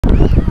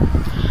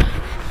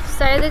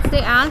Okay, that's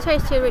the answer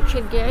to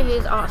Richard Gere.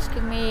 He's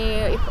asking me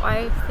if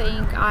I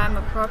think I'm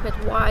appropriate,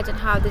 why I don't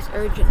have this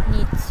urgent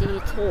need to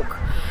talk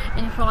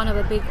in front of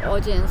a big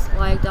audience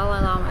like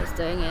Dalai Lama is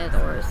doing it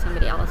or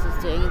somebody else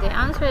is doing it. The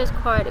answer is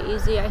quite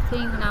easy. I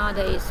think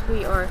nowadays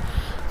we are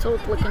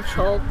totally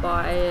controlled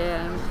by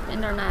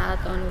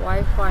internet and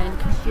Wi-Fi and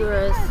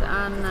computers,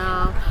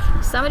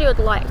 and somebody would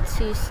like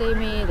to see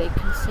me, they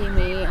can see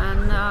me.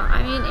 And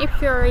I mean, if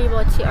you're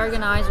able to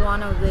organize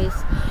one of these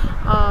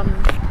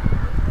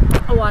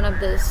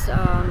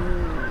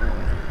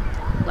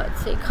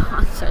let's say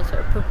concerts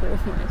or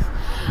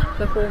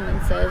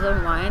performances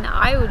of mine,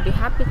 I would be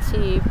happy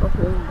to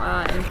perform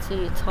and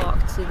to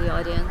talk to the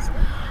audience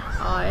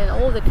in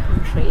all the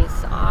countries.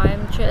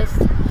 I'm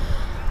just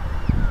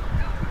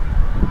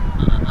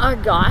oh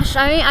gosh,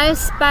 I mean, I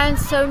spent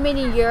so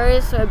many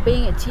years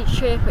being a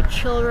teacher for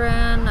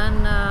children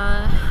and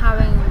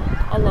having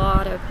a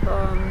lot of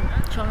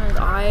children's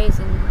eyes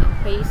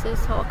and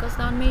faces focused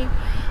on me.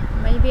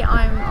 Maybe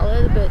I'm a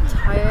little bit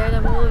tired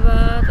of all of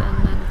that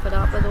and fed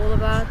up with all of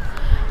that,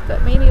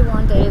 but maybe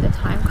one day the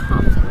time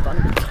comes and I'm going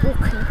to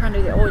talk in front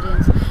of the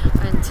audience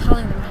and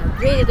telling them how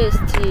great it is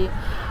to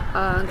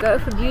go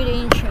for beauty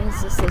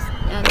insurances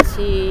and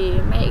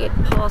to make it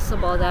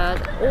possible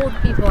that all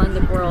people in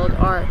the world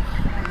are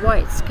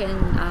white skin,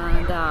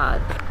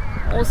 that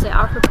also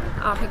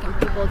African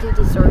people do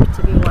deserve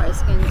to be white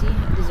skinned,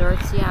 deserve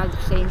to have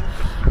the same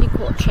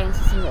equal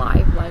chances in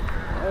life like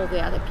all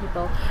the other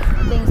people,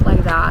 things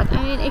like that.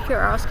 I mean, if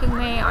you're asking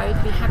me, I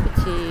would be happy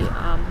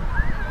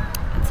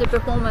to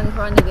perform in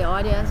front of the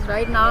audience.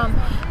 Right now I'm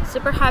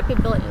super happy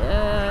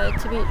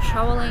to be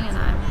traveling, and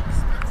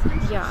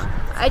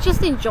I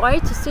just enjoy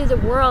to see the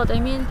world. I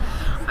mean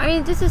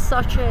this is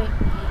such a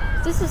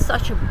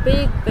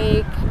big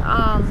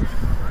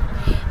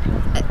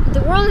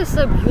the world is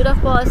so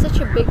beautiful. It's such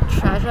a big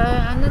treasure,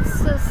 and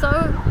it's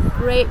so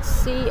great to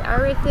see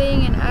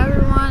everything and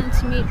everyone,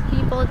 to meet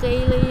people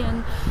daily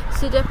and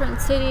see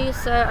different cities.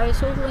 So I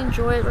totally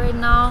enjoy it right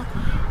now,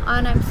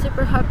 and I'm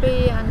super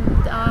happy,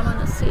 and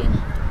honestly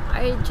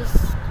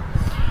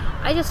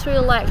I just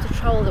really like to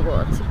travel the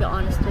world, to be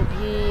honest with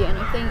you. And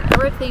I think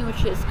everything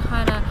which is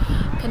kind of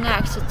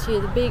connected to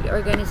the big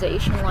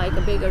organization, like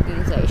a big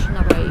organization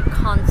of a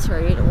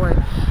concert or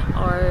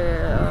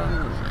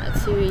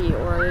TV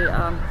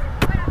or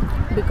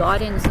big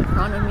audience in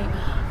front of me,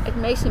 it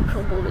makes me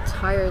probably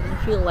tired and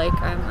feel like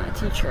I'm a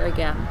teacher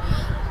again.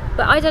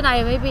 But I don't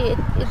know, maybe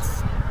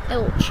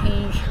it'll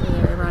change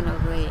with the run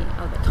of the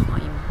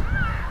time.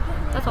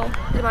 That's all.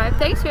 Goodbye.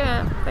 Thanks for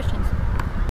your questions.